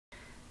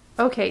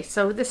Okay,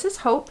 so this is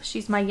Hope.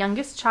 She's my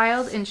youngest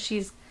child, and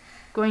she's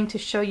going to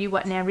show you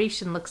what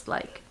narration looks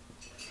like.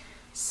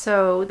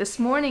 So this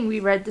morning we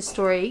read the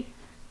story,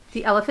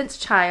 The Elephant's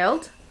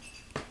Child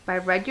by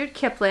Rudyard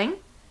Kipling,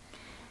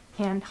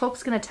 and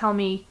Hope's going to tell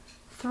me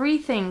 3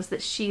 things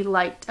that she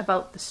liked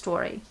about the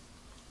story.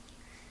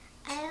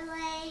 I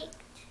liked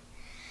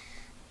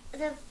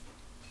the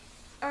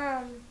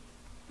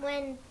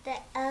when the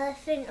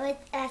elephant was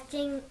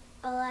asking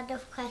a lot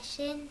of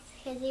questions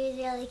because he was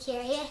really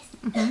curious.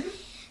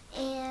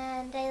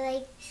 And I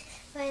liked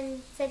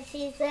when, since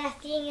he's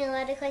asking a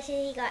lot of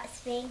questions, he got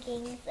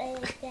spankings. I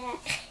like that.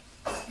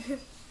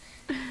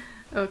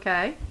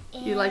 Okay.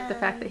 You like the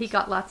fact that he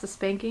got lots of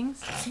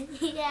spankings?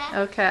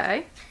 Yeah.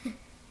 Okay.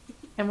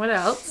 And what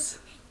else?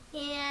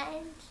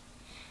 And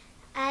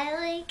I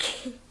like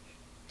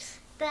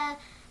the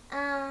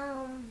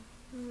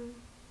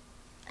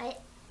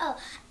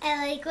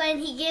I like when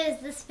he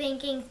gives the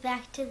spankings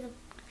back to the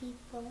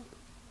people.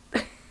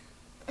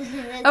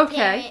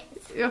 Okay.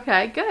 Parents.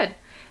 Okay, good.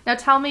 Now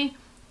tell me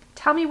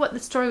what the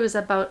story was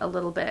about a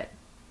little bit.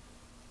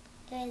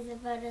 It was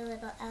about a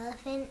little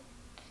elephant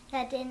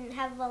that didn't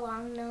have a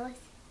long nose.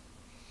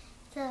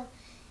 So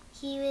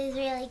he was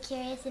really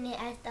curious and he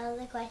asked all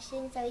the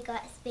questions, so he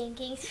got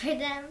spankings for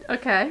them.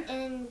 Okay.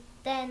 And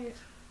then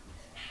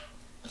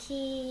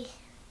he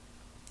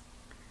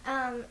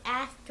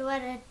asked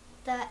what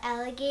the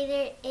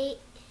alligator ate,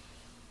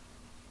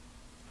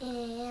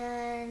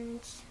 and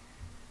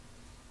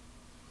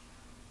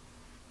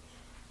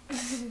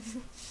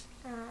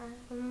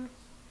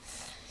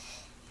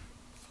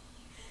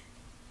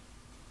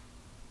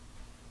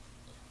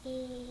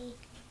he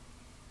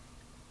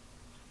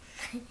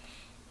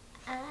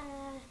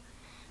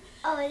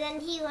then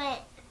he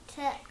went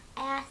to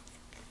ask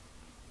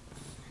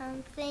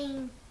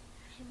something.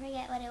 I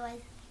forget what it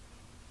was.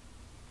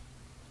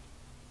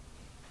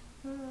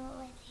 What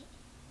was it?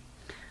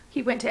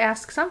 He went to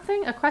ask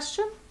something, a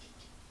question?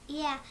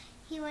 Yeah,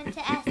 he went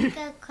to ask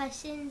a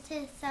question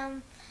to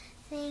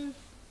something,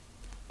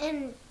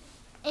 and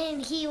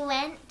he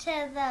went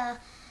to the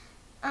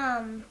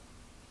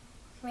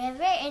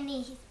river and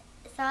he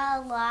saw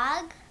a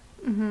log,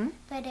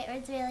 but it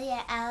was really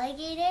an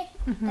alligator,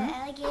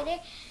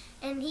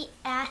 and he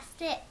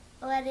asked it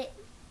what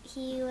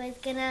he was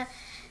gonna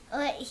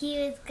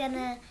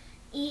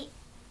eat.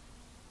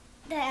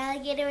 The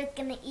alligator was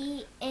gonna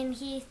eat, and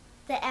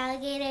the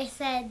alligator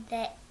said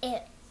that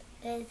it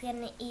was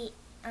gonna eat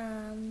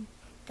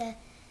the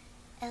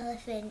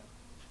elephant.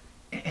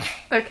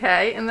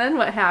 Okay, and then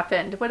what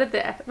happened? What did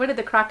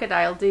the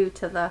crocodile do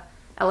to the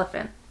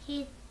elephant?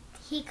 He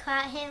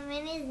caught him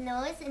in his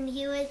nose, and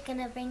he was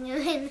gonna bring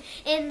him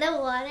in the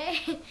water,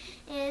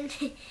 and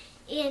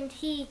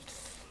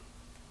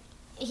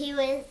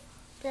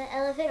the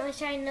elephant was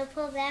trying to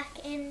pull back,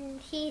 and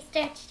he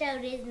stretched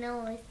out his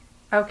nose.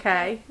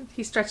 Okay,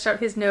 he stretched out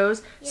his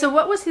nose. Yeah. So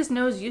what was his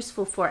nose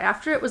useful for?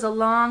 After it was a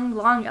long,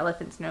 long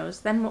elephant's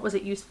nose, then what was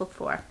it useful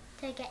for?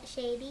 To get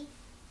shady.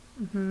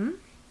 And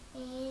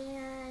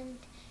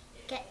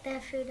get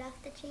the fruit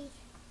off the trees.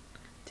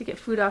 To get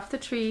food off the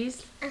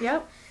trees.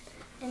 Yep.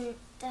 And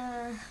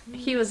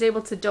he was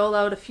able to dole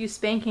out a few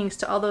spankings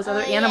to all those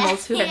other yeah.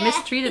 animals who had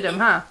mistreated him,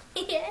 huh?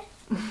 Yeah.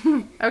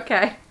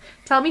 Okay.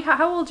 Tell me,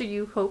 how old are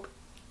you, Hope?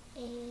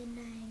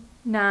 9.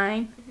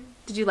 9.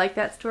 Did you like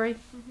that story?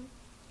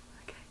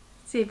 Okay.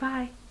 Say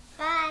bye.